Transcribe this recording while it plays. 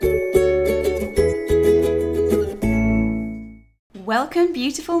Welcome,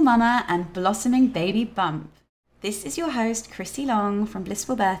 beautiful mama and blossoming baby bump. This is your host, Chrissy Long from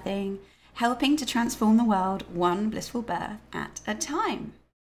Blissful Birthing, helping to transform the world one blissful birth at a time.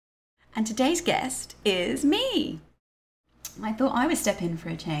 And today's guest is me. I thought I would step in for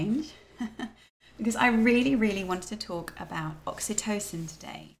a change because I really wanted to talk about oxytocin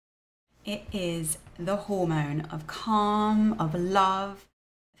today. It is the hormone of calm, of love,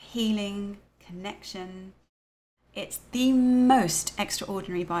 of healing, connection. It's the most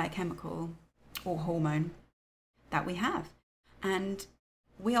extraordinary biochemical or hormone that we have. And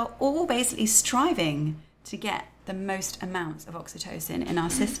we are all basically striving to get the most amounts of oxytocin in our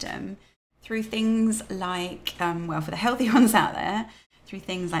system through things like, for the healthy ones out there, through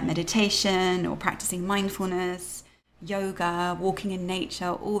things like meditation or practicing mindfulness, yoga, walking in nature,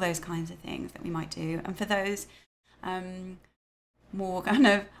 all those kinds of things that we might do. And for those more kind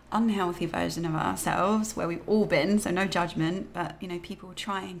of unhealthy version of ourselves, where we've all been, so no judgment, but people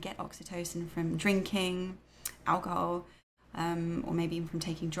try and get oxytocin from drinking alcohol, or maybe even from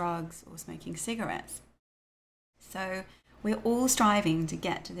taking drugs or smoking cigarettes. So we're all striving to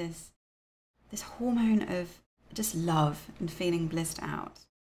get to this hormone of just love and feeling blissed out.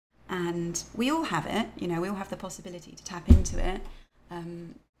 And we all have it, we all have the possibility to tap into it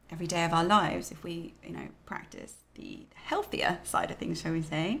every day of our lives if we, practice the healthier side of things, shall we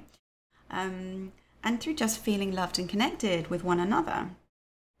say, and through just feeling loved and connected with one another.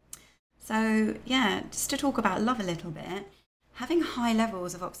 So, just to talk about love a little bit, having high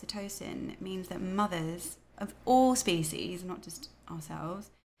levels of oxytocin means that mothers of all species, not just ourselves,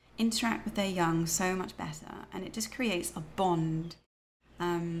 interact with their young so much better, and it just creates a bond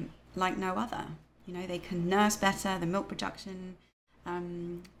like no other. They can nurse better, the milk production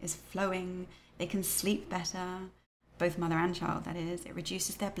is flowing, they can sleep better, both mother and child, that is. It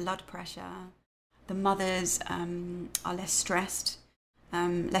reduces their blood pressure. The mothers are less stressed,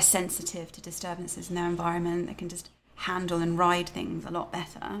 less sensitive to disturbances in their environment. They can just handle and ride things a lot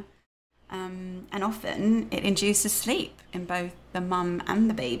better. And often it induces sleep in both the mum and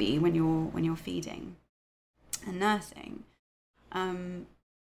the baby when you're feeding and nursing. And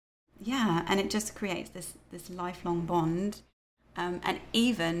it just creates this lifelong bond. And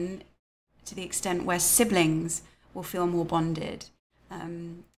even to the extent where siblings will feel more bonded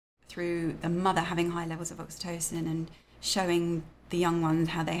through the mother having high levels of oxytocin and showing the young ones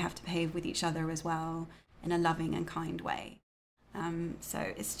how they have to behave with each other as well in a loving and kind way. So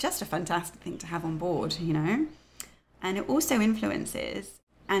it's just a fantastic thing to have on board, And it also influences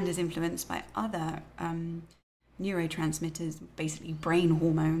and is influenced by other neurotransmitters, basically brain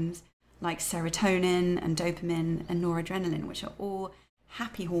hormones, like serotonin and dopamine and noradrenaline, which are all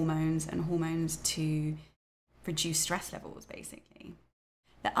happy hormones and hormones to reduce stress levels, basically.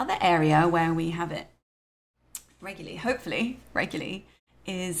 The other area where we have it regularly, hopefully regularly,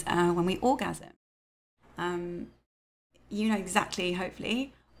 is when we orgasm. You know exactly,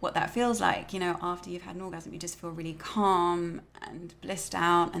 hopefully, what that feels like. After you've had an orgasm, you just feel really calm and blissed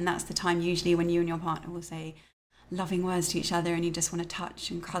out. And that's the time usually when you and your partner will say loving words to each other and you just want to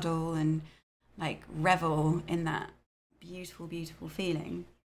touch and cuddle and revel in that beautiful, beautiful feeling.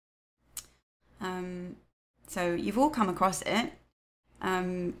 So you've all come across it.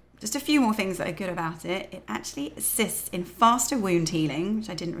 Just a few more things that are good about it. It actually assists in faster wound healing, which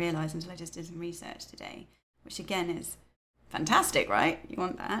I didn't realise until I just did some research today, which again is fantastic, right? You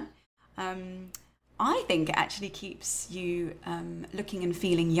want that. I think it actually keeps you looking and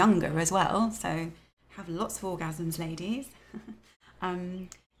feeling younger as well. So have lots of orgasms, ladies.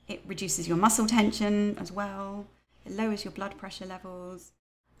 It reduces your muscle tension as well. It lowers your blood pressure levels,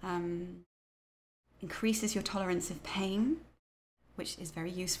 increases your tolerance of pain, which is very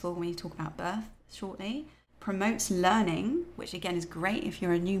useful when you talk about birth shortly. Promotes learning, which again is great if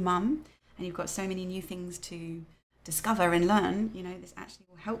you're a new mum and you've got so many new things to discover and learn. This actually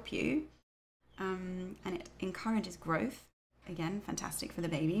will help you. And it encourages growth. Again, fantastic for the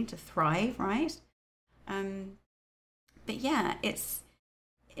baby to thrive, right? But it's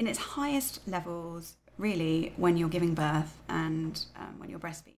in its highest levels really when you're giving birth and when you're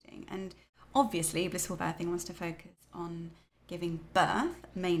breastfeeding. And obviously Blissful Birthing wants to focus on giving birth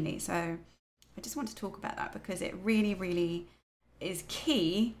mainly. So I just want to talk about that because it really is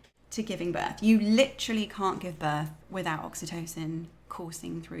key to giving birth. You literally can't give birth without oxytocin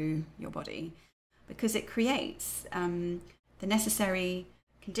coursing through your body because it creates the necessary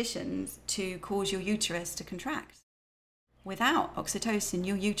conditions to cause your uterus to contract. Without oxytocin,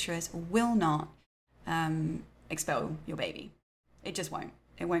 your uterus will not expel your baby. It just won't.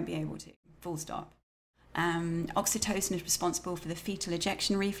 It won't be able to, full stop. Oxytocin is responsible for the fetal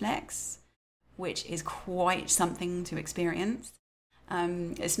ejection reflex, which is quite something to experience.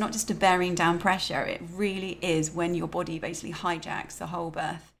 It's not just a bearing down pressure. It really is when your body basically hijacks the whole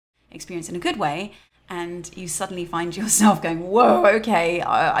birth experience in a good way, and you suddenly find yourself going, whoa, okay,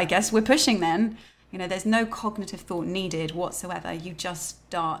 I guess we're pushing then. You know, there's no cognitive thought needed whatsoever. You just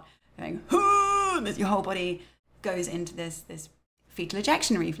start going, as your whole body goes into this fetal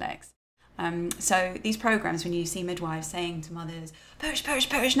ejection reflex. So these programs, when you see midwives saying to mothers, push,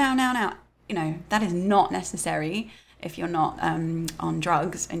 now, you know, that is not necessary if you're not on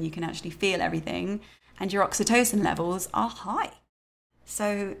drugs and you can actually feel everything and your oxytocin levels are high.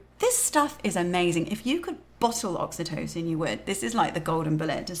 So this stuff is amazing. If you could bottle oxytocin, you would. This is like the golden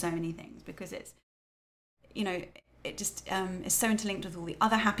bullet to so many things, because it's, you know, it just is so interlinked with all the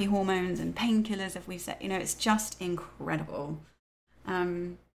other happy hormones and painkillers, if we've said, you know, it's just incredible.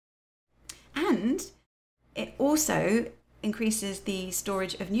 And it also increases the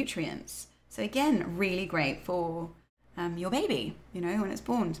storage of nutrients. So again, really great for your baby, you know, when it's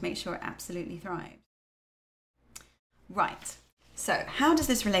born, to make sure it absolutely thrives. Right. So how does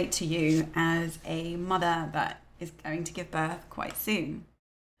this relate to you as a mother that is going to give birth quite soon?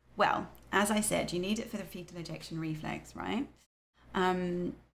 Well, as I said, you need it for the fetal ejection reflex, right?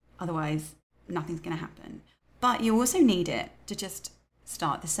 Otherwise, nothing's going to happen. But you also need it to just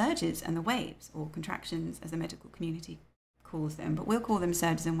start the surges and the waves, or contractions as the medical community calls them, but we'll call them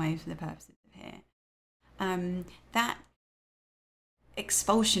surges and waves for the purposes of here. That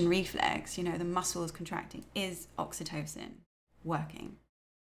expulsion reflex, you know, the muscles contracting, is oxytocin working.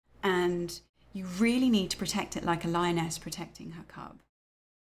 And you really need to protect it like a lioness protecting her cub,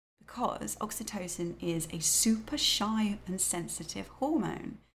 because oxytocin is a super shy and sensitive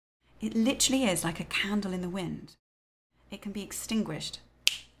hormone. It literally is like a candle in the wind. It can be extinguished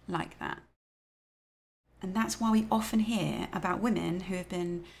like that. And that's why we often hear about women who have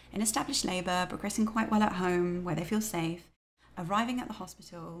been in established labour, progressing quite well at home, where they feel safe, arriving at the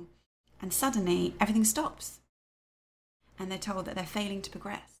hospital, and suddenly everything stops. And they're told that they're failing to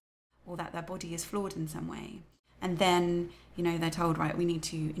progress, or that their body is flawed in some way. And then, you know, they're told, right, we need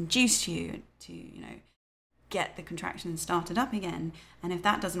to induce you to, you know, get the contractions started up again. And if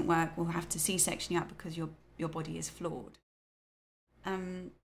that doesn't work, we'll have to C-section you up because your body is flawed.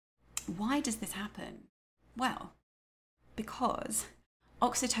 Why does this happen? Well, because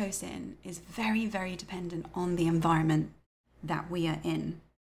oxytocin is very, very dependent on the environment that we are in.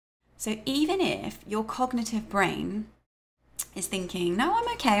 So even if your cognitive brain is thinking, no,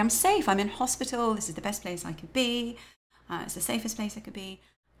 I'm okay, I'm safe, I'm in hospital, this is the best place I could be, it's the safest place I could be,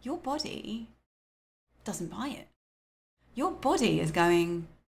 your body doesn't buy it. Your body is going,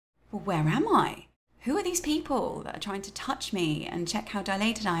 well, where am I? Who are these people that are trying to touch me and check how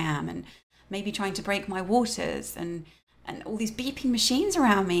dilated I am, and maybe trying to break my waters, and all these beeping machines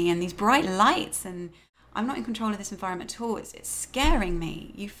around me and these bright lights, and I'm not in control of this environment at all. It's scaring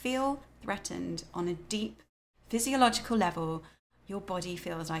me. You feel threatened on a deep physiological level. Your body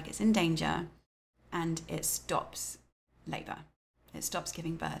feels like it's in danger, and it stops labour. It stops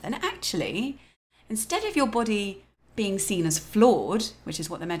giving birth. And actually, instead of your body being seen as flawed, which is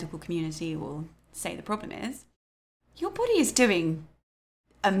what the medical community will say the problem is, your body is doing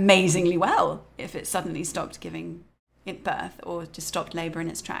amazingly well if it suddenly stopped giving it birth, or just stopped labour in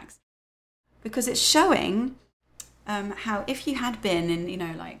its tracks. Because it's showing how if you had been in, you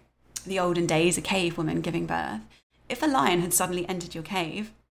know, like the olden days, a cave woman giving birth, if a lion had suddenly entered your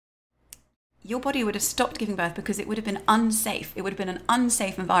cave, your body would have stopped giving birth because it would have been unsafe. It would have been an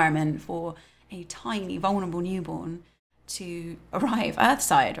unsafe environment for a tiny, vulnerable newborn to arrive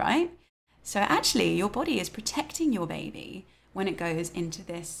earthside, right? So actually, your body is protecting your baby when it goes into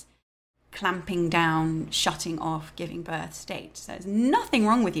this clamping down, shutting off, giving birth state. So there's nothing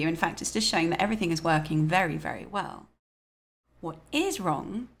wrong with you. In fact, it's just showing that everything is working very, very well. What is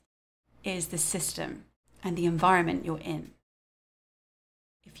wrong is the system and the environment you're in.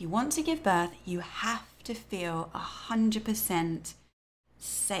 If you want to give birth, you have to feel 100%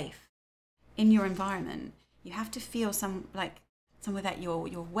 safe in your environment. You have to feel somewhere that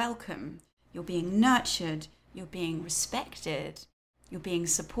you're welcome, you're being nurtured, you're being respected, you're being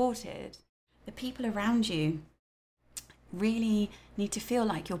supported. The people around you really need to feel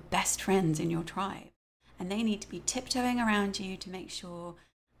like your best friends in your tribe, and they need to be tiptoeing around you to make sure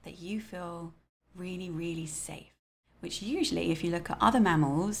that you feel really, really safe, which usually, if you look at other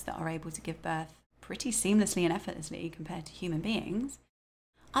mammals that are able to give birth pretty seamlessly and effortlessly compared to human beings,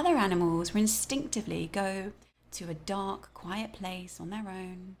 other animals will instinctively go to a dark, quiet place on their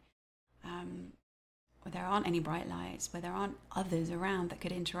own, where there aren't any bright lights, where there aren't others around that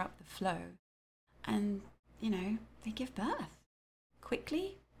could interrupt the flow. And, you know, they give birth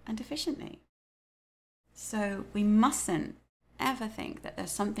quickly and efficiently. So we mustn't ever think that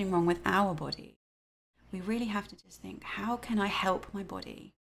there's something wrong with our body, we really have to just think, how can I help my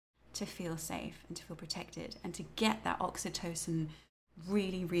body to feel safe and to feel protected and to get that oxytocin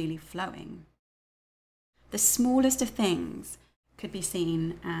really, really flowing? The smallest of things could be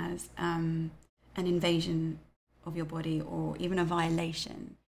seen as an invasion of your body, or even a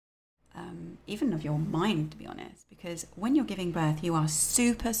violation, even of your mind, to be honest, because when you're giving birth, you are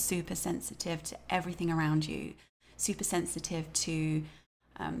super, super sensitive to everything around you, super sensitive to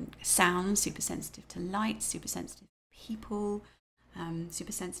sound, super sensitive to light, super sensitive to people,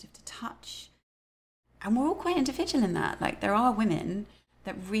 super sensitive to touch. And we're all quite individual in that. Like, there are women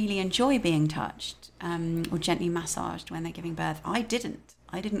that really enjoy being touched or gently massaged when they're giving birth. I didn't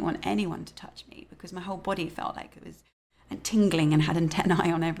want anyone to touch me because my whole body felt like it was tingling and had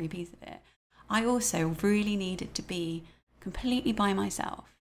antennae on every piece of it. I also really needed to be completely by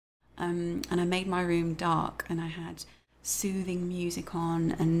myself. And I made my room dark, and I had soothing music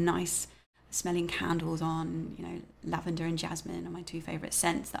on and nice smelling candles on. You know, lavender and jasmine are my two favorite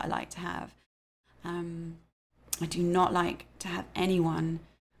scents that I like to have. I do not like to have anyone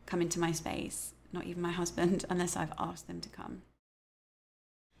come into my space, not even my husband, unless I've asked them to come.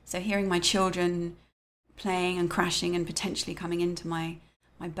 So hearing my children playing and crashing and potentially coming into my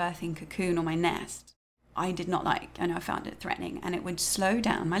birthing cocoon or my nest, I did not like, and I found it threatening, and it would slow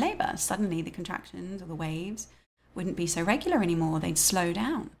down my labor. Suddenly the contractions or the waves wouldn't be so regular anymore. They'd slow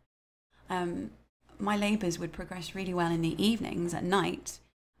down. My labors would progress really well in the evenings at night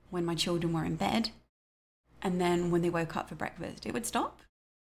when my children were in bed. And then when they woke up for breakfast, it would stop.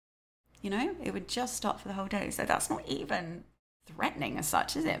 You know, it would just stop for the whole day. So that's not even threatening as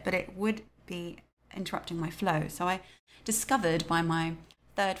such, is it? But it would be interrupting my flow. So I discovered by my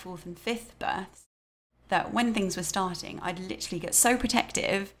third, fourth and fifth births that when things were starting, I'd literally get so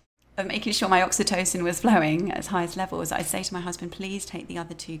protective of making sure my oxytocin was flowing at its highest levels. I'd say to my husband, please take the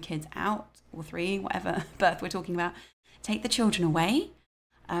other two kids out, or three, whatever birth we're talking about. Take the children away.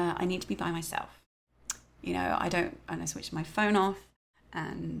 I need to be by myself. You know, I switched my phone off,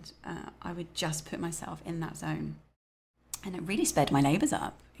 and I would just put myself in that zone. And it really sped my labours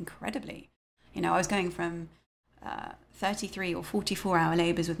up incredibly. You know, I was going from 33 or 44-hour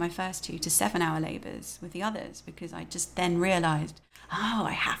labours with my first two to 7-hour labours with the others, because I just then realised,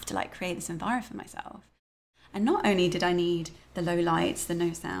 I have to create this environment for myself. And not only did I need the low lights, the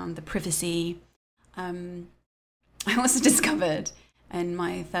no sound, the privacy, I also discovered in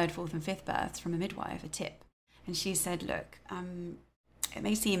my third, fourth and fifth births from a midwife a tip. And she said, look, it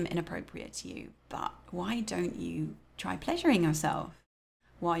may seem inappropriate to you, but why don't you try pleasuring yourself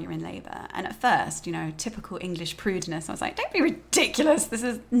while you're in labour? And at first, you know, typical English prudeness, I was like, don't be ridiculous. This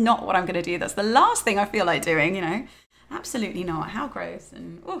is not what I'm going to do. That's the last thing I feel like doing, you know. Absolutely not. How gross.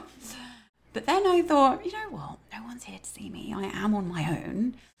 And But then I thought, you know what? No one's here to see me. I am on my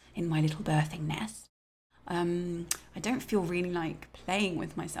own in my little birthing nest. I don't feel really like playing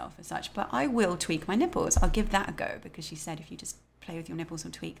with myself as such, but I will tweak my nipples. I'll give that a go, because she said if you just play with your nipples or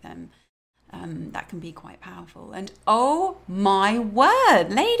tweak them, that can be quite powerful. And oh my word,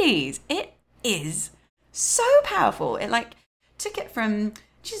 ladies, it is so powerful. It took it from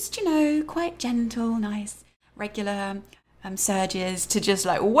just, you know, quite gentle, nice, regular surges to just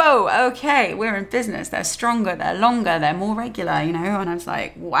whoa, okay, we're in business. They're stronger, they're longer, they're more regular, you know. And I was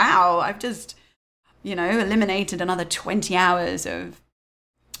like, wow, I've just, you know, eliminated another 20 hours of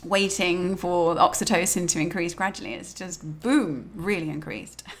waiting for the oxytocin to increase gradually. It's just, boom, really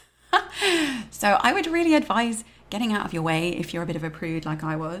increased. So I would really advise getting out of your way if you're a bit of a prude like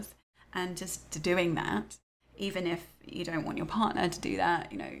I was, and just doing that. Even if you don't want your partner to do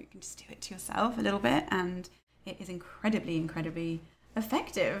that, you know, you can just do it to yourself a little bit, and it is incredibly, incredibly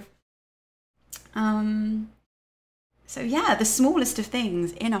effective. So yeah, the smallest of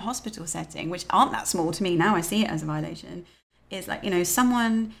things in a hospital setting, which aren't that small to me now, I see it as a violation, is you know,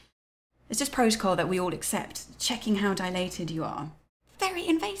 it's just protocol that we all accept, checking how dilated you are. Very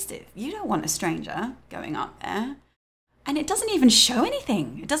invasive. You don't want a stranger going up there. And it doesn't even show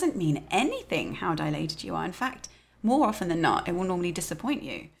anything. It doesn't mean anything how dilated you are. In fact, more often than not, it will normally disappoint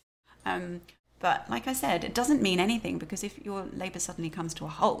you. But like I said, it doesn't mean anything, because if your labour suddenly comes to a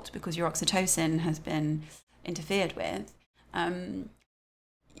halt because your oxytocin has been interfered with,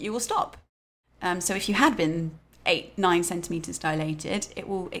 you will stop. So if you had been 8-9 centimeters dilated,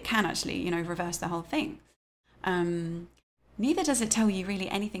 it can actually, you know, reverse the whole thing. Neither does it tell you really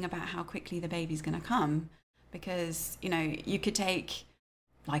anything about how quickly the baby's going to come, because, you know, you could take,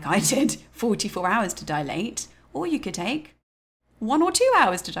 like I did, 44 hours to dilate, or you could take 1 or 2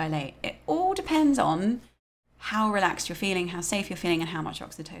 hours to dilate. It all depends on how relaxed you're feeling, how safe you're feeling, and how much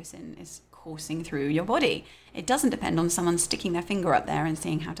oxytocin is coursing through your body. It doesn't depend on someone sticking their finger up there and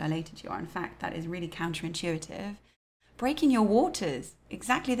seeing how dilated you are. In fact, that is really counterintuitive. Breaking your waters,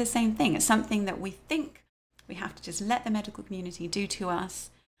 exactly the same thing. It's something that we think we have to just let the medical community do to us,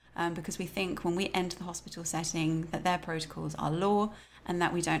 because we think when we enter the hospital setting that their protocols are law and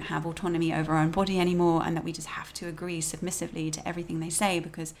that we don't have autonomy over our own body anymore, and that we just have to agree submissively to everything they say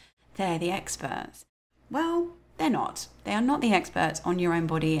because they're the experts. Well, they're not. They are not the experts on your own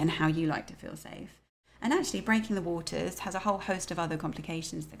body and how you like to feel safe. And actually, breaking the waters has a whole host of other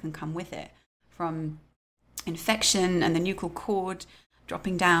complications that can come with it, from infection and the nuchal cord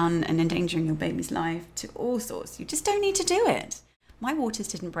dropping down and endangering your baby's life to all sorts. You just don't need to do it. My waters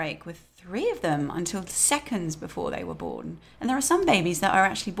didn't break with 3 of them until seconds before they were born. And there are some babies that are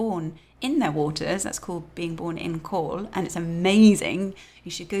actually born in their waters. That's called being born in caul, and it's amazing.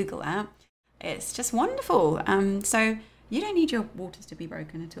 You should Google that. It's just wonderful. So you don't need your waters to be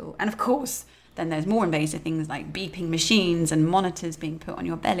broken at all. And of course, then there's more invasive things like beeping machines and monitors being put on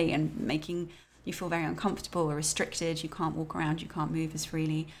your belly and making you feel very uncomfortable or restricted. You can't walk around, you can't move as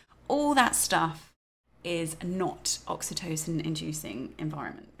freely. All that stuff is not oxytocin-inducing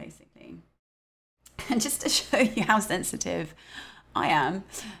environment, basically. And just to show you how sensitive I am,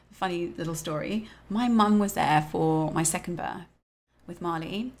 funny little story. My mum was there for my second birth with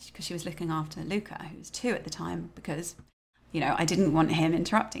Marley because she was looking after Luca, who was 2 at the time, because, I didn't want him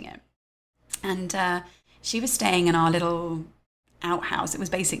interrupting it. And she was staying in our little outhouse. It was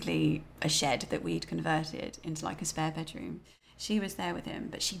basically a shed that we'd converted into like a spare bedroom. She was there with him,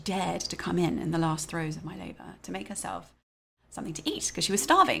 but she dared to come in the last throes of my labour to make herself something to eat because she was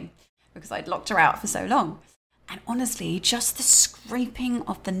starving, because I'd locked her out for so long. And honestly, just the scraping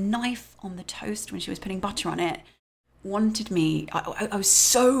of the knife on the toast when she was putting butter on it wanted me, I was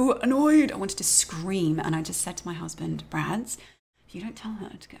so annoyed. I wanted to scream. And I just said to my husband, Brads, if you don't tell her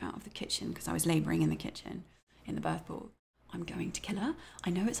to get out of the kitchen, because I was labouring in the kitchen in the birth pool, I'm going to kill her.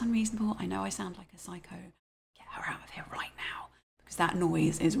 I know it's unreasonable. I know I sound like a psycho. Get her out of here right now, because that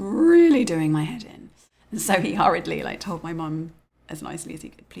noise is really doing my head in. And so he hurriedly told my mum as nicely as he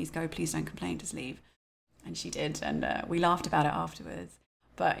could, please go, please don't complain, just leave. And she did. And we laughed about it afterwards.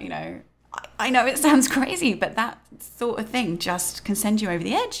 But, I know it sounds crazy, but that sort of thing just can send you over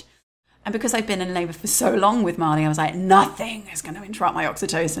the edge. And because I've been in labour for so long with Marley, I was like, nothing is going to interrupt my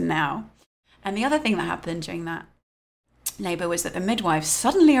oxytocin now. And the other thing that happened during that labour was that the midwives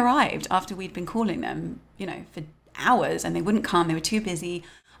suddenly arrived after we'd been calling them, for hours, and they wouldn't come. They were too busy.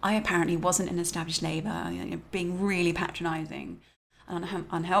 I apparently wasn't in established labour, being really patronising and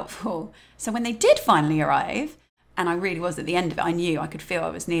unhelpful. So when they did finally arrive, and I really was at the end of it, I knew, I could feel I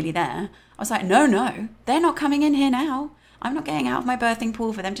was nearly there. I was like, no, they're not coming in here now. I'm not getting out of my birthing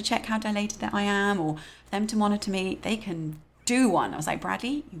pool for them to check how dilated that I am or for them to monitor me. They can do one. I was like,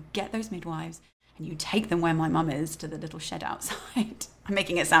 Bradley, you get those midwives and you take them where my mum is, to the little shed outside. I'm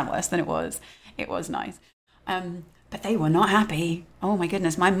making it sound worse than it was. It was nice. But they were not happy. Oh my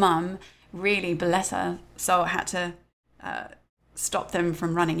goodness. My mum really, bless her, so I had to stop them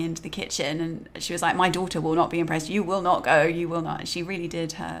from running into the kitchen. And she was like, my daughter will not be impressed. You will not go. You will not. She really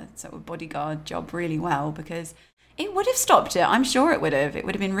did her sort of bodyguard job really well, because it would have stopped it. I'm sure it would have. It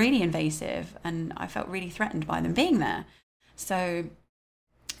would have been really invasive. And I felt really threatened by them being there. So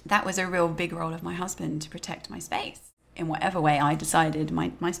that was a real big role of my husband, to protect my space in whatever way I decided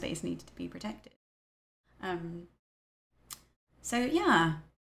my space needed to be protected. So yeah,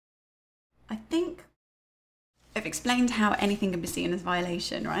 I think I've explained how anything can be seen as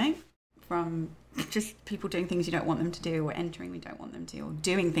violation, right? From just people doing things you don't want them to do, or entering you don't want them to, or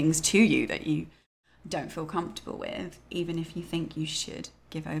doing things to you that you don't feel comfortable with, even if you think you should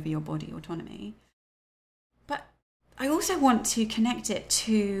give over your body autonomy. But I also want to connect it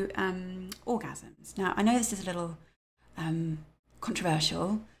to orgasms. Now, I know this is a little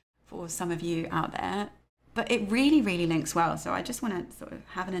controversial for some of you out there, but it really, really links well. So I just want to sort of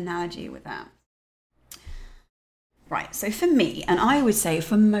have an analogy with that. Right, so for me, and I would say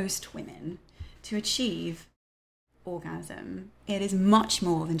for most women, to achieve orgasm, it is much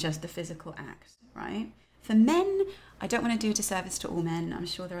more than just the physical act, right? For men, I don't want to do a disservice to all men. I'm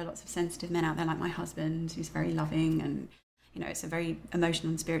sure there are lots of sensitive men out there, like my husband, who's very loving, and, it's a very emotional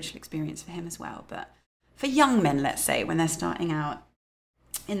and spiritual experience for him as well. But for young men, let's say, when they're starting out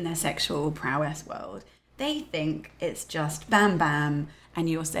in their sexual prowess world, they think it's just bam, bam, and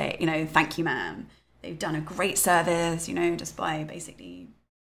you'll say, thank you, ma'am. They've done a great service, just by basically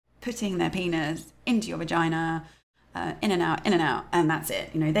putting their penis into your vagina, in and out, and that's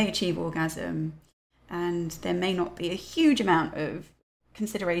it. They achieve orgasm, and there may not be a huge amount of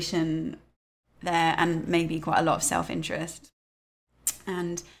consideration there and maybe quite a lot of self-interest.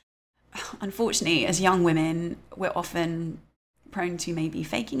 And unfortunately, as young women, we're often prone to maybe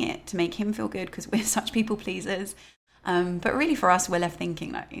faking it to make him feel good because we're such people pleasers. But really for us, we're left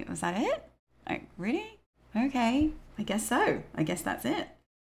thinking like, was that it? Like, really? Okay, I guess so. I guess that's it.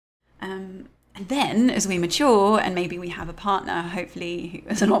 And then as we mature and maybe we have a partner, hopefully, who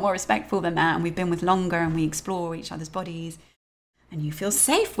is a lot more respectful than that, and we've been with longer and we explore each other's bodies, and you feel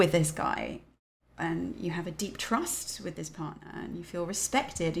safe with this guy, and you have a deep trust with this partner, and you feel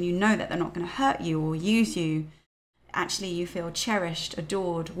respected, and you know that they're not going to hurt you or use you. Actually, you feel cherished,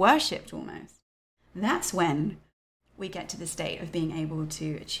 adored, worshipped almost. That's when we get to the state of being able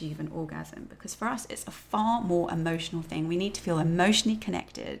to achieve an orgasm, because for us, it's a far more emotional thing. We need to feel emotionally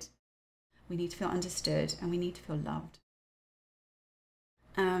connected. We need to feel understood, and we need to feel loved.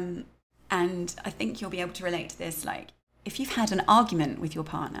 And I think you'll be able to relate to this. Like, if you've had an argument with your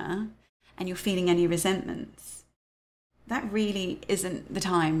partner and you're feeling any resentments, that really isn't the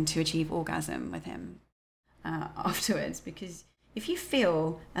time to achieve orgasm with him afterwards. Because if you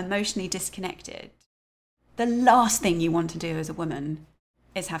feel emotionally disconnected, the last thing you want to do as a woman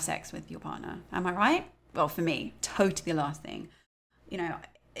is have sex with your partner. Am I right? Well, for me, totally the last thing. You know,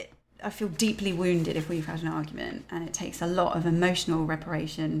 I feel deeply wounded if we've had an argument, and it takes a lot of emotional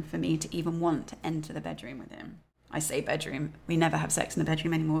reparation for me to even want to enter the bedroom with him. I say bedroom. We never have sex in the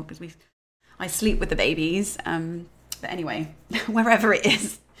bedroom anymore because I sleep with the babies. But anyway, wherever it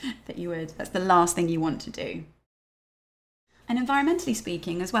is that's the last thing you want to do. And environmentally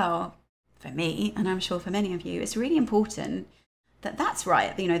speaking as well, for me, and I'm sure for many of you, it's really important that that's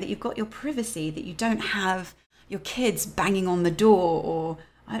right. You know, that you've got your privacy, that you don't have your kids banging on the door, or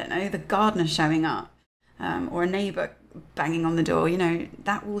I don't know, the gardener showing up, or a neighbour banging on the door. You know,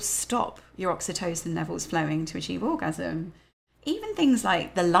 that will stop your oxytocin levels flowing to achieve orgasm. Even things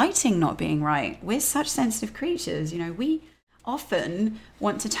like the lighting not being right. We're such sensitive creatures. You know, we often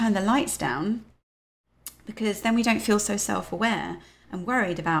want to turn the lights down because then we don't feel so self-aware and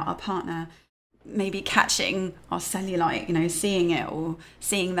worried about our partner maybe catching our cellulite, you know, seeing it, or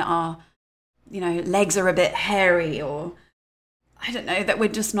seeing that our, you know, legs are a bit hairy, or I don't know, that we're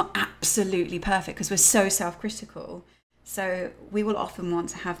just not absolutely perfect because we're so self-critical. So we will often want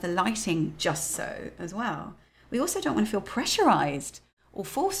to have the lighting just so as well. We also don't want to feel pressurized or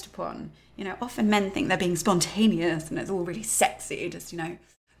forced upon. You know, often men think they're being spontaneous and it's all really sexy, just, you know,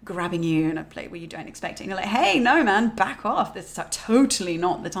 grabbing you in a place where you don't expect it. And you're like, hey, no, man, back off. This is totally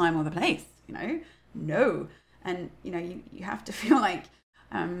not the time or the place, you know? No. And, you know, you have to feel like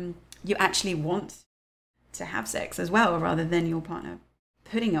you actually want to have sex as well, rather than your partner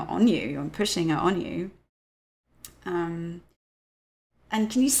putting it on you and pushing it on you. And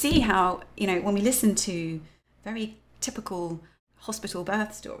can you see how, you know, when we listen to very typical hospital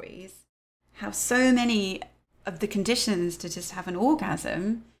birth stories, how so many of the conditions to just have an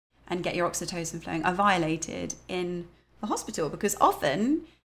orgasm and get your oxytocin flowing are violated in the hospital, because often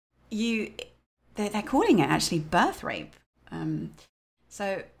they're calling it actually birth rape.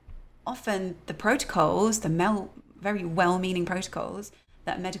 So often the protocols, very well-meaning protocols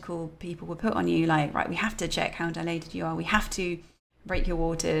that medical people will put on you, like, right, we have to check how dilated you are, we have to break your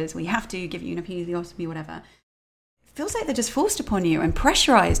waters, we have to give you an episiotomy, whatever. It feels like they're just forced upon you and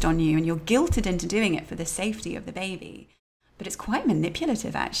pressurized on you, and you're guilted into doing it for the safety of the baby. But it's quite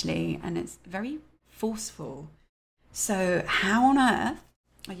manipulative, actually, and it's very forceful. So how on earth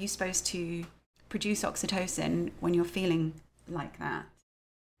are you supposed to produce oxytocin when you're feeling like that?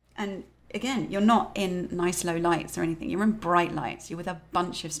 And again, you're not in nice low lights or anything. You're in bright lights. You're with a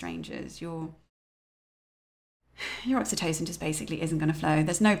bunch of strangers. Your oxytocin just basically isn't going to flow.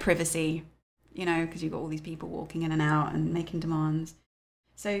 There's no privacy, you know, because you've got all these people walking in and out and making demands.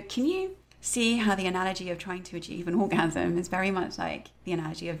 So can you see how the analogy of trying to achieve an orgasm is very much like the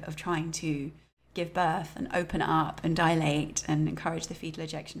analogy of trying to give birth and open up and dilate and encourage the fetal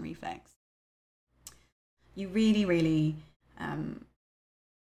ejection reflex? You really, really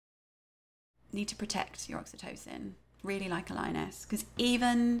need to protect your oxytocin, really, like a lioness. Because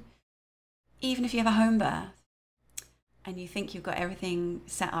even if you have a home birth and you think you've got everything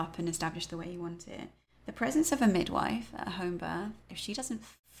set up and established the way you want it, the presence of a midwife at a home birth, if she doesn't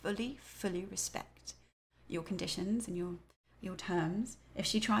fully respect your conditions and your terms, if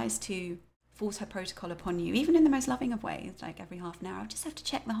she tries to force her protocol upon you, even in the most loving of ways, like every half an hour, I just have to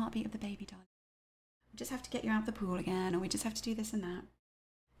check the heartbeat of the baby, darling. We just have to get you out of the pool again, or we just have to do this and that,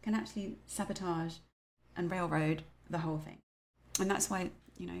 can actually sabotage and railroad the whole thing. And that's why,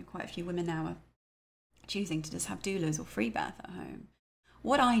 you know, quite a few women now are choosing to just have doulas or free birth at home.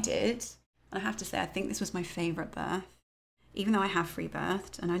 What I did, and I have to say, I think this was my favourite birth, even though I have free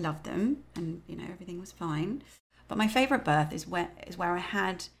birthed and I loved them and, you know, everything was fine. But my favourite birth is where I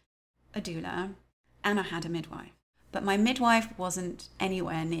had a doula and I had a midwife. But my midwife wasn't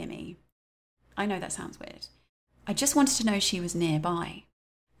anywhere near me. I know that sounds weird. I just wanted to know she was nearby.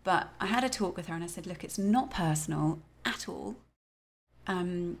 But I had a talk with her and I said, look, it's not personal at all.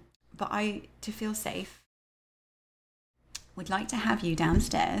 But to feel safe, would like to have you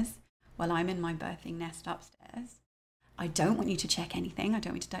downstairs while I'm in my birthing nest upstairs. I don't want you to check anything. I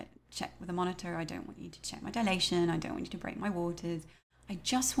don't want you to check with a monitor. I don't want you to check my dilation. I don't want you to break my waters. I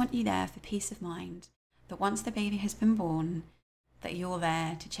just want you there for peace of mind, that once the baby has been born, that you're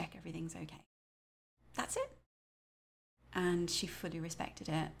there to check everything's okay. That's it. And she fully respected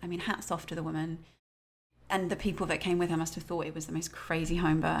it. I mean, hats off to the woman. And the people that came with her must have thought it was the most crazy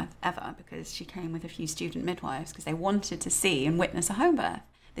home birth ever, because she came with a few student midwives because they wanted to see and witness a home birth.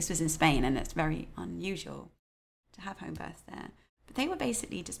 This was in Spain, and it's very unusual to have home births there. But they were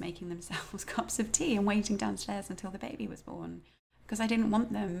basically just making themselves cups of tea and waiting downstairs until the baby was born, because I didn't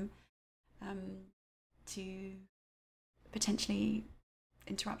want them to potentially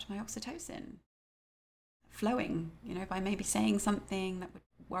interrupt my oxytocin flowing, you know, by maybe saying something that would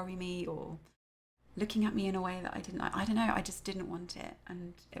worry me or looking at me in a way that I don't know, I just didn't want it.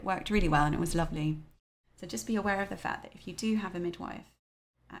 And it worked really well and it was lovely. So just be aware of the fact that if you do have a midwife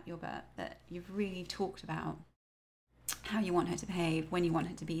at your birth, that you've really talked about how you want her to behave, when you want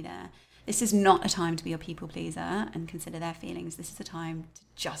her to be there. This is not a time to be a people pleaser and consider their feelings. This is a time to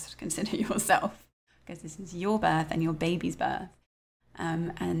just consider yourself, because this is your birth and your baby's birth.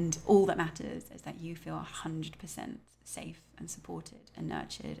 And all that matters is that you feel 100% safe and supported and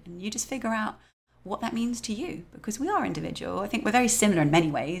nurtured, and you just figure out what that means to you, because we are individual. I think we're very similar in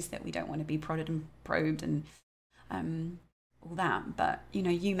many ways, that we don't want to be prodded and probed and all that. But, you know,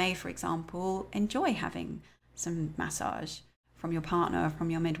 you may, for example, enjoy having some massage from your partner or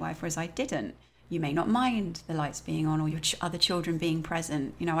from your midwife, whereas I didn't. You may not mind the lights being on or your other children being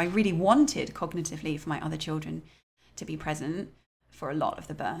present. You know, I really wanted cognitively for my other children to be present for a lot of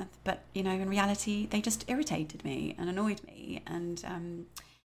the birth, but, you know, in reality, they just irritated me and annoyed me and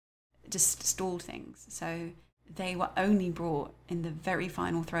just stalled things. So they were only brought in the very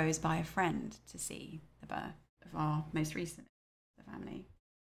final throes by a friend to see the birth of our most recent family.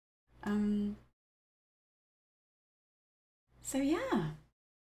 So yeah,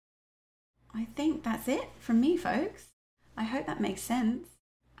 I think that's it from me, folks. I hope that makes sense.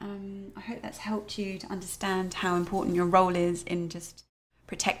 I hope that's helped you to understand how important your role is in just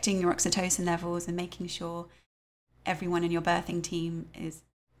protecting your oxytocin levels and making sure everyone in your birthing team is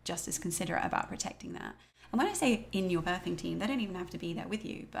just as considerate about protecting that. And when I say in your birthing team, they don't even have to be there with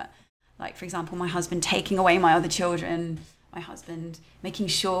you. But like, for example, my husband taking away my other children, my husband making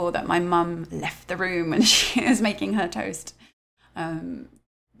sure that my mum left the room when she was making her toast,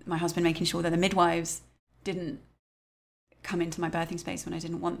 my husband making sure that the midwives didn't come into my birthing space when I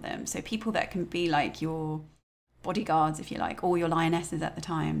didn't want them. So people that can be like your bodyguards, if you like, or your lionesses at the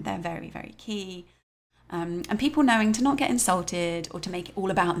time, they're very, very key. And people knowing to not get insulted or to make it all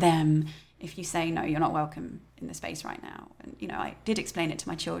about them if you say, no, you're not welcome in the space right now. And, you know, I did explain it to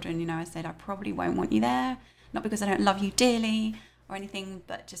my children. You know, I said, I probably won't want you there, not because I don't love you dearly or anything,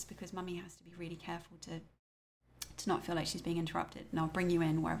 but just because mummy has to be really careful to not feel like she's being interrupted. And I'll bring you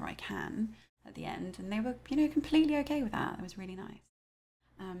in wherever I can at the end. And they were, you know, completely okay with that. It was really nice.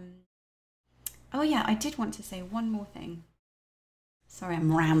 Oh yeah, I did want to say one more thing. Sorry,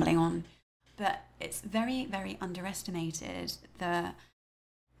 I'm rambling on. But it's very, very underestimated. The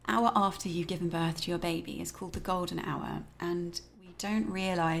hour after you've given birth to your baby is called the golden hour. And we don't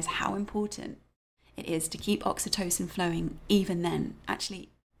realise how important it is to keep oxytocin flowing even then. Actually,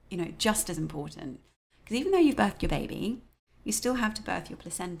 you know, just as important. Because even though you've birthed your baby, you still have to birth your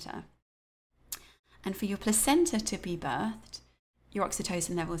placenta. And for your placenta to be birthed, your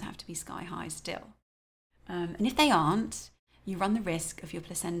oxytocin levels have to be sky high still. And if they aren't, you run the risk of your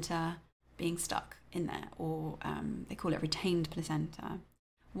placenta being stuck in there, or they call it retained placenta.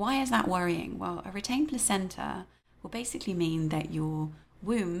 Why is that worrying? Well, a retained placenta will basically mean that your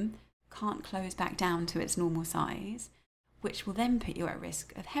womb can't close back down to its normal size, which will then put you at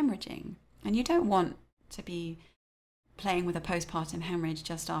risk of hemorrhaging. And you don't want to be playing with a postpartum hemorrhage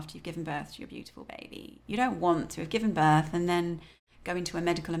just after you've given birth to your beautiful baby. You don't want to have given birth and then go into a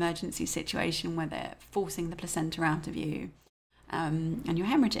medical emergency situation where they're forcing the placenta out of you and you're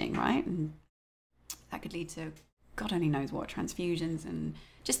hemorrhaging, right? And that could lead to God only knows what, transfusions and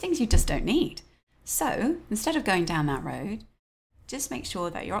just things you just don't need. So instead of going down that road, just make sure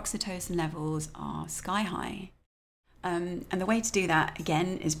that your oxytocin levels are sky high. And the way to do that,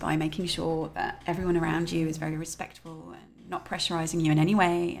 again, is by making sure that everyone around you is very respectful and not pressurizing you in any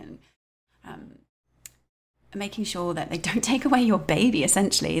way, and making sure that they don't take away your baby,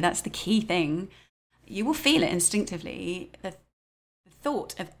 essentially. That's the key thing. You will feel it instinctively. The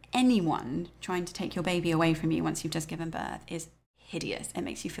thought of anyone trying to take your baby away from you once you've just given birth is hideous. It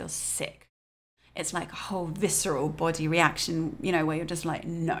makes you feel sick. It's like a whole visceral body reaction, where you're just like,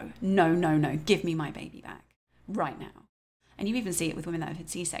 no, no, no, no, give me my baby back right now. And you even see it with women that have had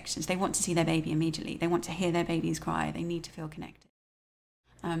C-sections. They want to see their baby immediately. They want to hear their babies cry. They need to feel connected.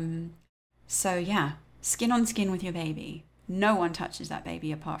 So yeah, skin on skin with your baby. No one touches that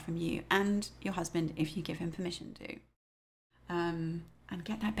baby apart from you and your husband if you give him permission to. And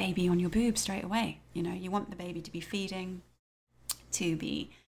get that baby on your boob straight away. You want the baby to be feeding, to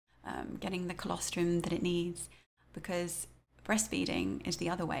be getting the colostrum that it needs, because breastfeeding is the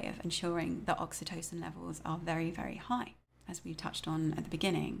other way of ensuring that oxytocin levels are very, very high, as we touched on at the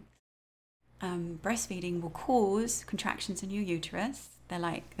beginning. Breastfeeding will cause contractions in your uterus.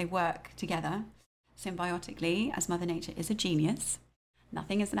 They work together symbiotically, as Mother Nature is a genius.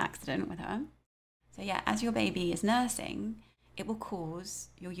 Nothing is an accident with her. So yeah, as your baby is nursing, it will cause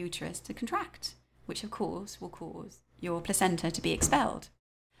your uterus to contract, which of course will cause your placenta to be expelled.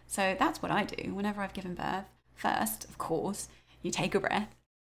 So that's what I do whenever I've given birth. First, of course, you take a breath,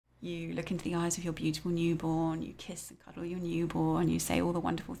 you look into the eyes of your beautiful newborn, you kiss and cuddle your newborn, you say all the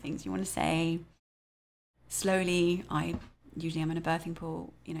wonderful things you want to say. Slowly, usually I'm in a birthing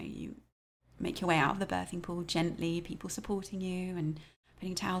pool, you make your way out of the birthing pool gently, people supporting you and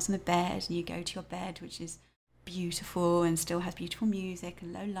putting towels on the bed, and you go to your bed, which is beautiful and still has beautiful music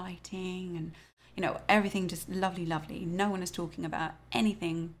and low lighting and everything just lovely, lovely. No one is talking about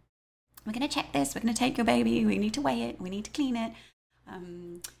anything. We're going to check this, we're going to take your baby, we need to weigh it, we need to clean it,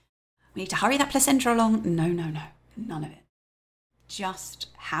 we need to hurry that placenta along. No, none of it. Just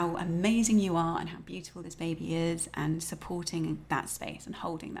how amazing you are and how beautiful this baby is, and supporting that space and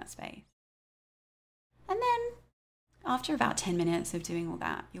holding that space. And then after about 10 minutes of doing all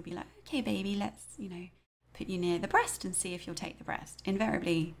that, you'll be like, okay, baby, let's, put you near the breast and see if you'll take the breast.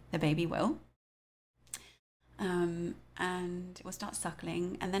 Invariably, the baby will. And it will start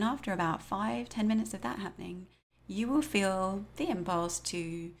suckling. And then after about 5-10 minutes of that happening, you will feel the impulse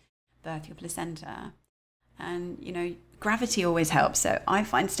to birth your placenta. And, gravity always helps. So I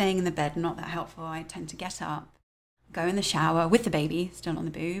find staying in the bed not that helpful. I tend to get up, go in the shower with the baby still on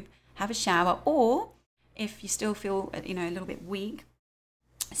the boob, have a shower, or if you still feel, a little bit weak,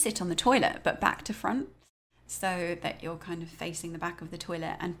 sit on the toilet, but back to front, so that you're kind of facing the back of the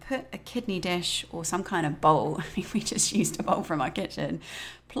toilet, and put a kidney dish or some kind of bowl. We just used a bowl from our kitchen.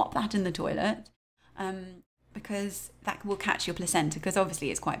 Plop that in the toilet, because that will catch your placenta, because obviously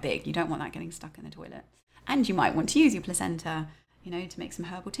it's quite big. You don't want that getting stuck in the toilet. And you might want to use your placenta, to make some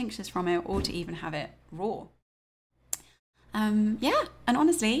herbal tinctures from it, or to even have it raw. And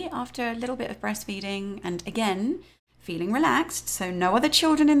honestly, after a little bit of breastfeeding, and again, feeling relaxed, so no other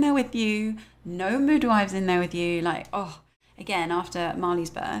children in there with you, no midwives in there with you, again, after Marley's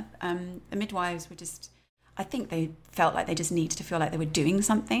birth, the midwives were just, I think they felt like they just needed to feel like they were doing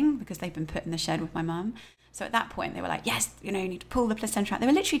something, because they'd been put in the shed with my mum. So at that point, they were like, yes, you need to pull the placenta out. They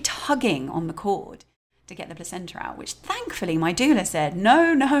were literally tugging on the cord to get the placenta out, which thankfully my doula said,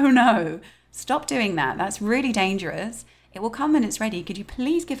 no, stop doing that. That's really dangerous. It will come when it's ready. Could you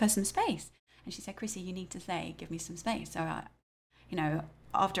please give her some space? And she said, Chrissy, you need to say, give me some space. So,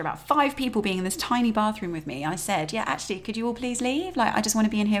 after about 5 people being in this tiny bathroom with me, I said, yeah, actually, could you all please leave? I just want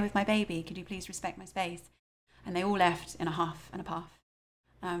to be in here with my baby. Could you please respect my space? And they all left in a huff and a puff.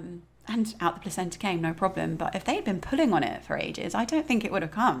 And out the placenta came, no problem. But if they'd been pulling on it for ages, I don't think it would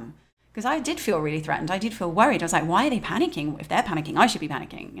have come. Because I did feel really threatened. I did feel worried. I was like, why are they panicking? If they're panicking, I should be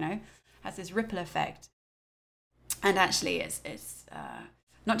panicking, Has this ripple effect. And actually, it's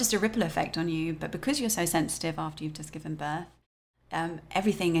not just a ripple effect on you, but because you're so sensitive after you've just given birth,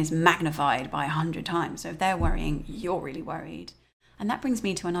 everything is magnified by 100 times. So if they're worrying, you're really worried. And that brings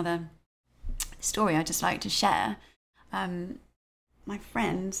me to another story I'd just like to share. My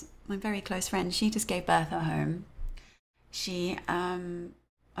friend, my very close friend, she just gave birth at home. She,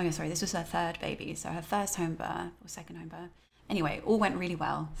 this was her 3rd baby. So her first home birth or second home birth. Anyway, all went really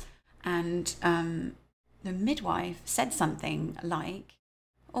well. And the midwife said something like,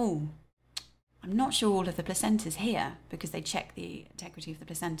 oh, I'm not sure all of the placenta's here, because they check the integrity of the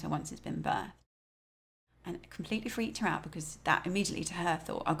placenta once it's been birthed. And it completely freaked her out, because that immediately to her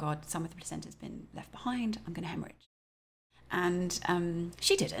thought, oh God, some of the placenta's been left behind, I'm going to hemorrhage. And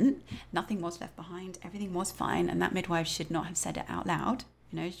she didn't. Nothing was left behind. Everything was fine. And that midwife should not have said it out loud.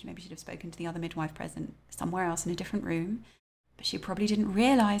 She maybe should have spoken to the other midwife present somewhere else in a different room. But she probably didn't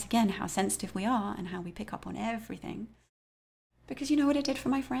realise, again, how sensitive we are and how we pick up on everything. Because you know what it did for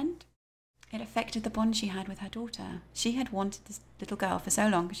my friend? It affected the bond she had with her daughter. She had wanted this little girl for so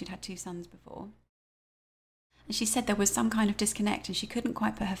long because she'd had 2 sons before. And she said there was some kind of disconnect and she couldn't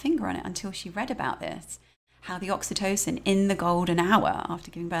quite put her finger on it until she read about this, how the oxytocin in the golden hour after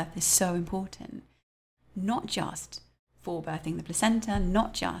giving birth is so important. Not just for birthing the placenta,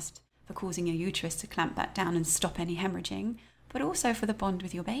 not just for causing your uterus to clamp back down and stop any hemorrhaging, but also for the bond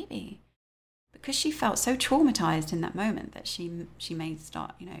with your baby. Because she felt so traumatized in that moment that she may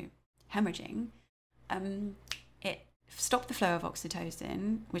start, hemorrhaging, it stopped the flow of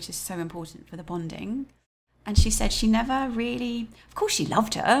oxytocin, which is so important for the bonding. And she said she never really, of course she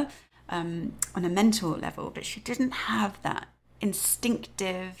loved her on a mental level, but she didn't have that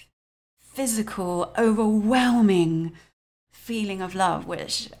instinctive, physical, overwhelming feeling of love,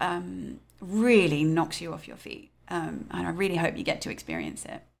 which really knocks you off your feet. And I really hope you get to experience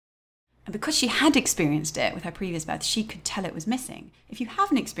it. And because she had experienced it with her previous birth, she could tell it was missing. If you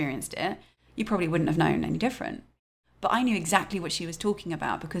haven't experienced it, you probably wouldn't have known any different. But I knew exactly what she was talking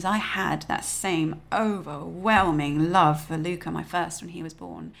about because I had that same overwhelming love for Luca, my first, when he was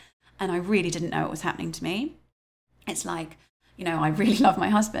born. And I really didn't know what was happening to me. It's like, I really love my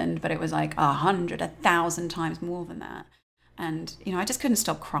husband, but it was like 100, 1,000 times more than that. And, I just couldn't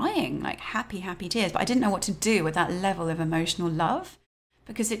stop crying, like happy, happy tears. But I didn't know what to do with that level of emotional love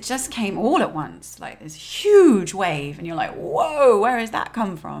because it just came all at once, like this huge wave. And you're like, whoa, where has that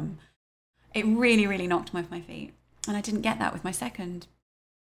come from? It really, really knocked me off my feet. And I didn't get that with my second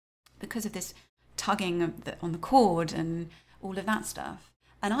because of this tugging on the cord and all of that stuff.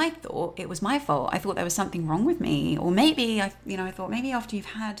 And I thought it was my fault. I thought there was something wrong with me. Or maybe, I thought maybe after you've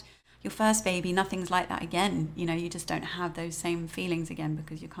had your first baby, nothing's like that again. You just don't have those same feelings again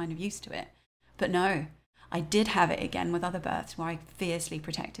because you're kind of used to it. But no, I did have it again with other births where I fiercely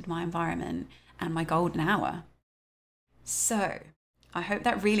protected my environment and my golden hour. So I hope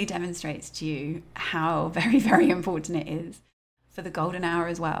that really demonstrates to you how very, very important it is for the golden hour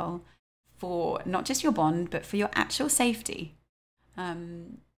as well, for not just your bond, but for your actual safety,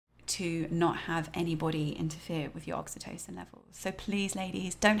 to not have anybody interfere with your oxytocin levels. So please,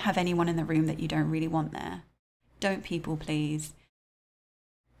 ladies, don't have anyone in the room that you don't really want there. Don't people please.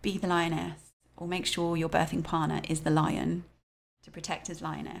 Be the lioness, or make sure your birthing partner is the lion to protect his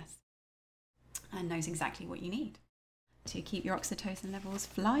lioness and knows exactly what you need to keep your oxytocin levels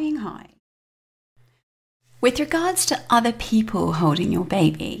flying high. With regards to other people holding your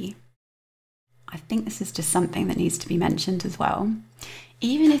baby, I think this is just something that needs to be mentioned as well.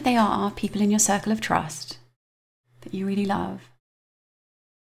 Even if they are people in your circle of trust that you really love,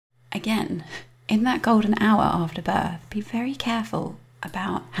 again, in that golden hour after birth, be very careful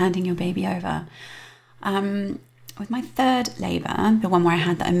about handing your baby over. With my third labour, the one where I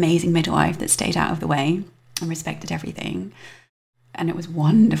had that amazing midwife that stayed out of the way and respected everything, and it was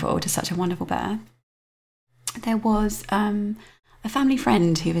wonderful, just such a wonderful birth. There was a family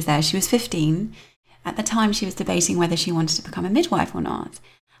friend who was there. She was 15. At the time, she was debating whether she wanted to become a midwife or not,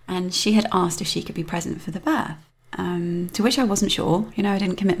 and she had asked if she could be present for the birth, to which I wasn't sure. I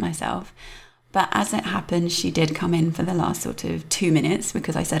didn't commit myself. But as it happened, she did come in for the last sort of 2 minutes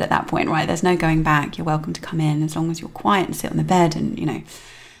because I said at that point, right, there's no going back. You're welcome to come in as long as you're quiet and sit on the bed and,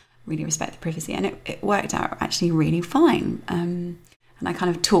 really respect the privacy. And it worked out actually really fine. And I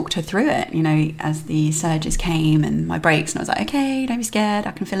kind of talked her through it, as the surges came and my breaks. And I was like, okay, don't be scared.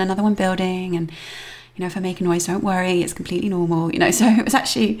 I can feel another one building. And, if I make a noise, don't worry. It's completely normal. So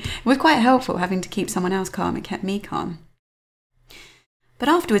it was quite helpful having to keep someone else calm. It kept me calm. But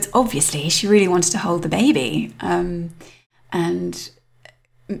afterwards, obviously, she really wanted to hold the baby. And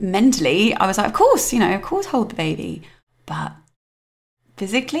mentally, I was like, of course, hold the baby. But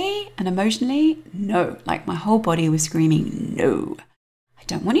physically and emotionally, no. Like my whole body was screaming, no. I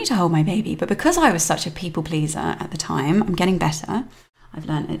don't want you to hold my baby. But because I was such a people pleaser at the time, I'm getting better. I've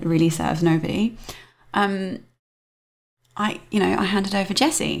learned it really serves nobody. I handed over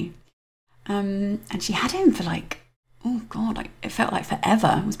Jessie. And she had him for oh God, it felt like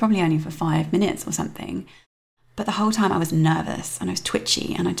forever. It was probably only for 5 minutes or something. But the whole time I was nervous and I was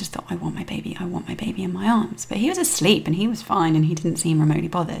twitchy and I just thought, I want my baby in my arms. But he was asleep and he was fine and he didn't seem remotely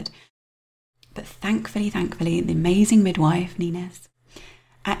bothered. But thankfully, the amazing midwife, Nines,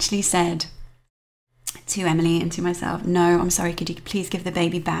 actually said to Emily and to myself, no, I'm sorry, could you please give the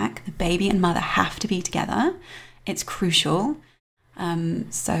baby back? The baby and mother have to be together. It's crucial.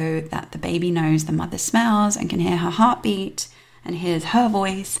 So that the baby knows the mother smells and can hear her heartbeat and hears her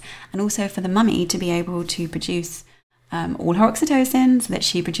voice, and also for the mummy to be able to produce all her oxytocin so that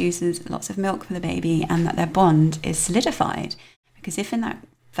she produces lots of milk for the baby and that their bond is solidified. Because if in that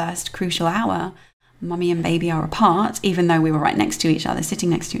first crucial hour mummy and baby are apart, even though we were right next to each other, sitting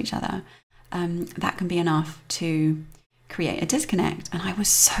next to each other, that can be enough to create a disconnect. And I was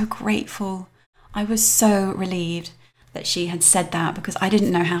so grateful. I was so relieved that she had said that, because I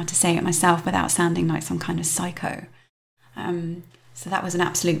didn't know how to say it myself without sounding like some kind of psycho. So that was an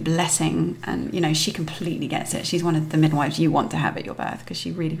absolute blessing. And, you know, she completely gets it. She's one of the midwives you want to have at your birth, because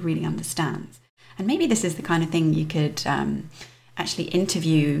she really, really understands. And maybe this is the kind of thing you could actually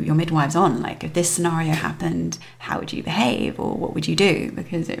interview your midwives on. Like, if this scenario happened, how would you behave, or what would you do?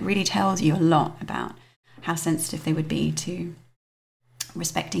 Because it really tells you a lot about how sensitive they would be to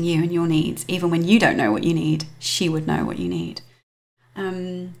respecting you and your needs. Even when you don't know what you need, she would know what you need.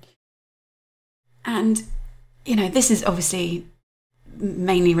 And, you know, this is obviously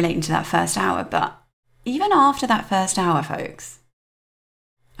mainly relating to that first hour, but even after that first hour, folks,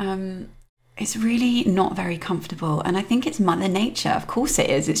 it's really not very comfortable. And I think it's Mother Nature. Of course it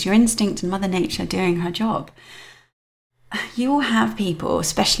is. It's your instinct and Mother Nature doing her job. You will have people,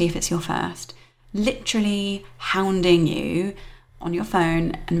 especially if it's your first, literally hounding you on your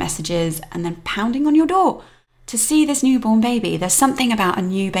phone and messages, and then pounding on your door to see this newborn baby. There's something about a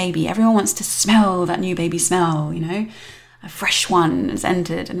new baby. Everyone wants to smell that new baby smell, you know. A fresh one has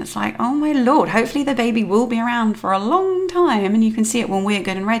entered, and it's like, oh my Lord, hopefully the baby will be around for a long time and you can see it when we're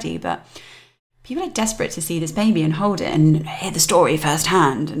good and ready. But people are desperate to see this baby and hold it and hear the story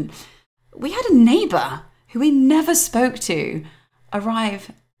firsthand. And we had a neighbour who we never spoke to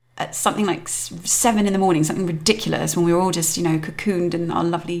arrive at something like 7 a.m, something ridiculous, when we were all just, you know, cocooned in our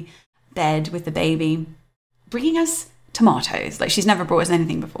lovely bed with the baby, bringing us tomatoes. Like, she's never brought us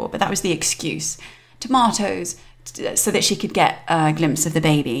anything before, but that was the excuse. Tomatoes, so that she could get a glimpse of the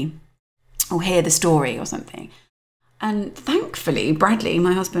baby or hear the story or something. And thankfully, Bradley,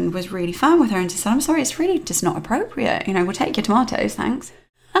 my husband, was really firm with her and just said, I'm sorry, it's really just not appropriate. You know, we'll take your tomatoes, thanks.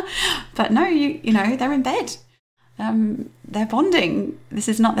 But no, you know, they're in bed. They're bonding. This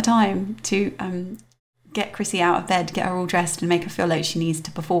is not the time to get Chrissy out of bed, get her all dressed and make her feel like she needs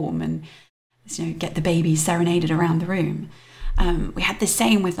to perform and, you know, get the baby serenaded around the room. We had the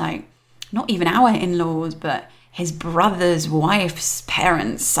same with, like, not even our in-laws, but his brother's wife's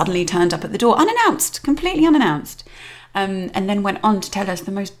parents suddenly turned up at the door, unannounced, completely unannounced, and then went on to tell us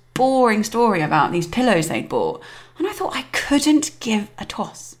the most boring story about these pillows they'd bought. And I thought, I couldn't give a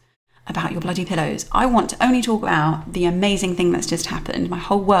toss about your bloody pillows. I want to only talk about the amazing thing that's just happened. My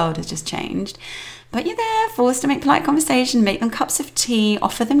whole world has just changed. But you're there, forced to make polite conversation, make them cups of tea,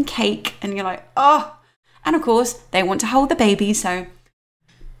 offer them cake, and you're like, oh. And of course, they want to hold the baby, so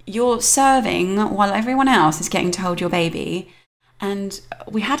you're serving while everyone else is getting to hold your baby. And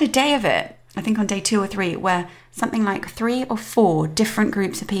we had a day of it, I think on day 2 or 3, where something like 3 or 4 different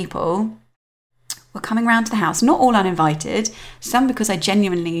groups of people were coming round to the house, not all uninvited, some because I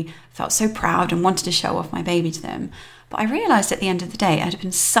genuinely felt so proud and wanted to show off my baby to them. But I realised at the end of the day it had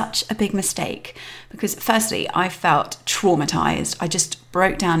been such a big mistake, because firstly, I felt traumatised. I just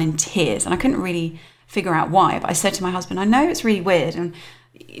broke down in tears and I couldn't really figure out why. But I said to my husband, I know it's really weird, and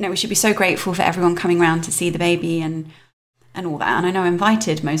you know, we should be so grateful for everyone coming round to see the baby and all that. And I know I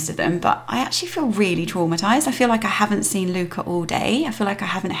invited most of them, but I actually feel really traumatised. I feel like I haven't seen Luca all day. I feel like I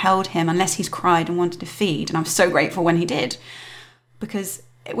haven't held him unless he's cried and wanted to feed. And I'm so grateful when he did, because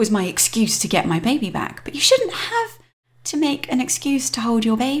it was my excuse to get my baby back. But you shouldn't have to make an excuse to hold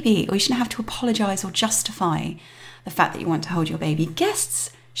your baby, or you shouldn't have to apologise or justify the fact that you want to hold your baby.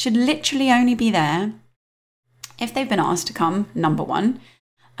 Guests should literally only be there if they've been asked to come, number one.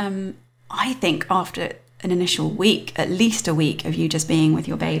 I think after an initial week, at least a week of you just being with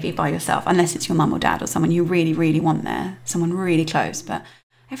your baby by yourself, unless it's your mum or dad or someone you really, really want there, someone really close. But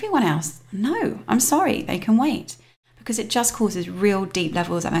everyone else, no, I'm sorry, they can wait, because it just causes real deep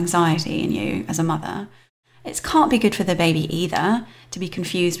levels of anxiety in you as a mother. It can't be good for the baby either to be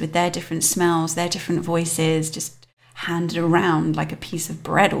confused with their different smells, their different voices, just handed around like a piece of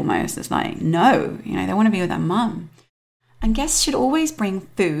bread almost. It's like, no, you know, they want to be with their mum. And guests should always bring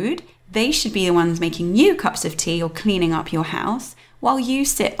food. They should be the ones making you cups of tea or cleaning up your house while you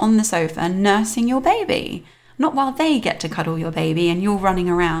sit on the sofa nursing your baby. Not while they get to cuddle your baby and you're running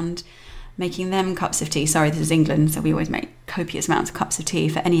around making them cups of tea. Sorry, this is England, so we always make copious amounts of cups of tea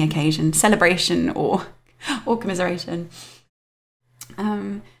for any occasion, celebration or commiseration.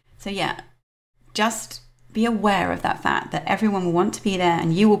 So yeah, just be aware of that fact that everyone will want to be there,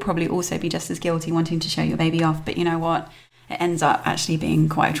 and you will probably also be just as guilty wanting to show your baby off. But you know what? It ends up actually being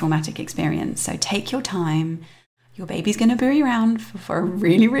quite a traumatic experience. So take your time. Your baby's going to be around for a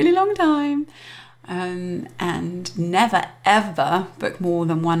really, really long time. And never, ever book more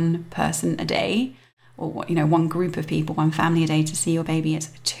than one person a day or, you know, one group of people, one family a day to see your baby. It's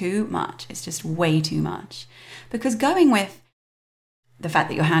too much. It's just way too much. Because going with the fact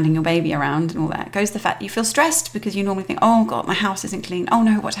that you're handing your baby around and all that goes the fact that you feel stressed because you normally think, oh God, my house isn't clean. Oh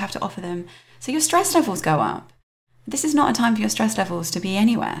no, what do I have to offer them? So your stress levels go up. This is not a time for your stress levels to be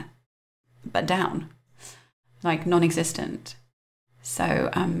anywhere but down, like non-existent. So,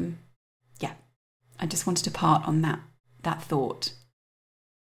 yeah, I just wanted to part on that thought.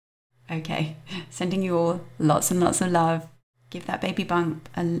 Okay, sending you all lots and lots of love. Give that baby bump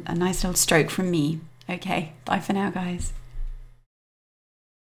a nice little stroke from me. Okay, bye for now, guys.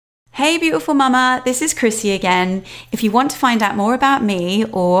 Hey beautiful mama, this is Chrissy again. If you want to find out more about me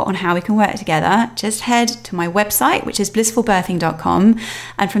or on how we can work together, just head to my website, which is blissfulbirthing.com.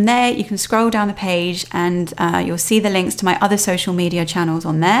 And from there, you can scroll down the page and you'll see the links to my other social media channels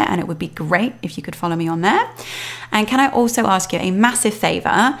on there. And it would be great if you could follow me on there. And can I also ask you a massive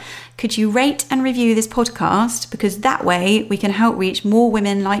favor? Could you rate and review this podcast? Because that way we can help reach more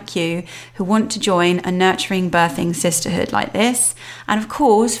women like you who want to join a nurturing birthing sisterhood like this. And of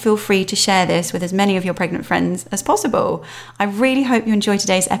course, feel free to share this with as many of your pregnant friends as possible. I really hope you enjoyed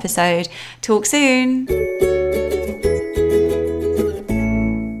today's episode. Talk soon.